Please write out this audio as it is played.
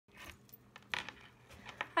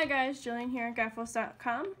Hi guys, Jillian here at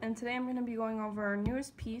Gaffos.com, and today I'm going to be going over our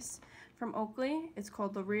newest piece from Oakley. It's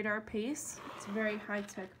called the Radar Pace. It's a very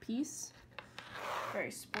high-tech piece, very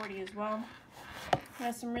sporty as well. It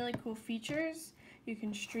has some really cool features. You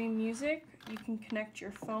can stream music, you can connect your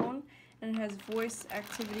phone, and it has voice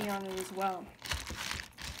activity on it as well.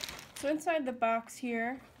 So inside the box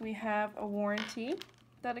here, we have a warranty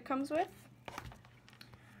that it comes with.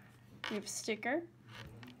 We have a sticker.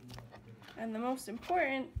 And the most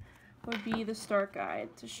important would be the start guide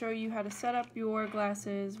to show you how to set up your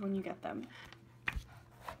glasses when you get them.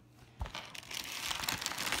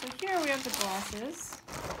 So here we have the glasses.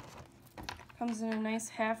 Comes in a nice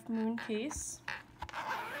half moon case.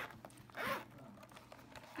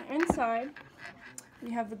 And inside we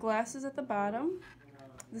have the glasses at the bottom.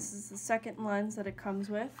 This is the second lens that it comes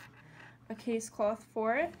with, a case cloth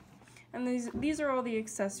for it, and these are all the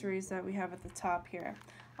accessories that we have at the top here.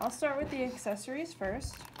 I'll start with the accessories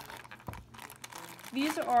first.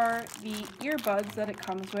 These are the earbuds that it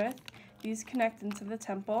comes with. These connect into the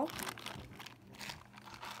temple.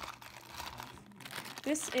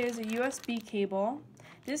 This is a USB cable.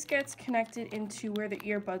 This gets connected into where the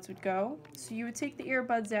earbuds would go. So you would take the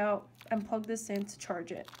earbuds out and plug this in to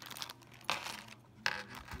charge it.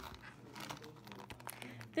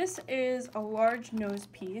 This is a large nose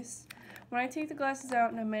piece. When I take the glasses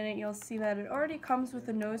out in a minute, you'll see that it already comes with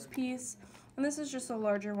a nose piece, and this is just a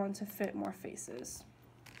larger one to fit more faces.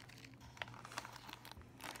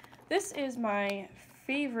 This is my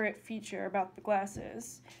favorite feature about the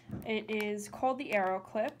glasses. It is called the Aero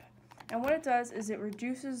Clip, and what it does is it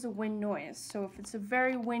reduces the wind noise. So if it's a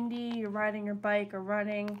very windy, you're riding your bike or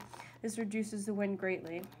running, this reduces the wind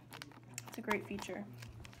greatly. It's a great feature.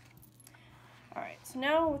 Alright, so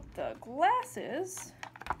now with the glasses,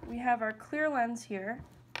 we have our clear lens here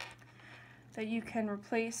that you can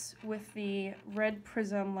replace with the red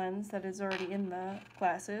prism lens that is already in the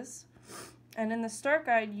glasses. And in the start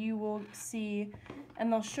guide you will see,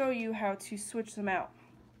 and they'll show you how to switch them out.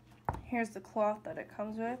 Here's the cloth that it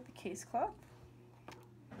comes with, the case cloth.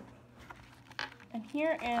 And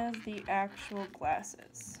here is the actual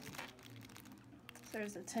glasses. So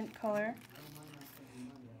there's the tint color.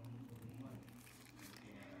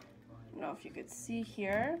 I don't know if you could see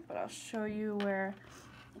here, but I'll show you where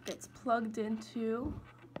it gets plugged into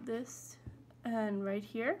this, and right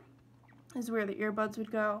here is where the earbuds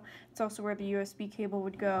would go. It's also where the USB cable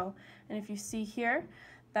would go, and if you see here,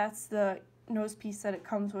 that's the nose piece that it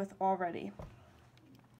comes with already.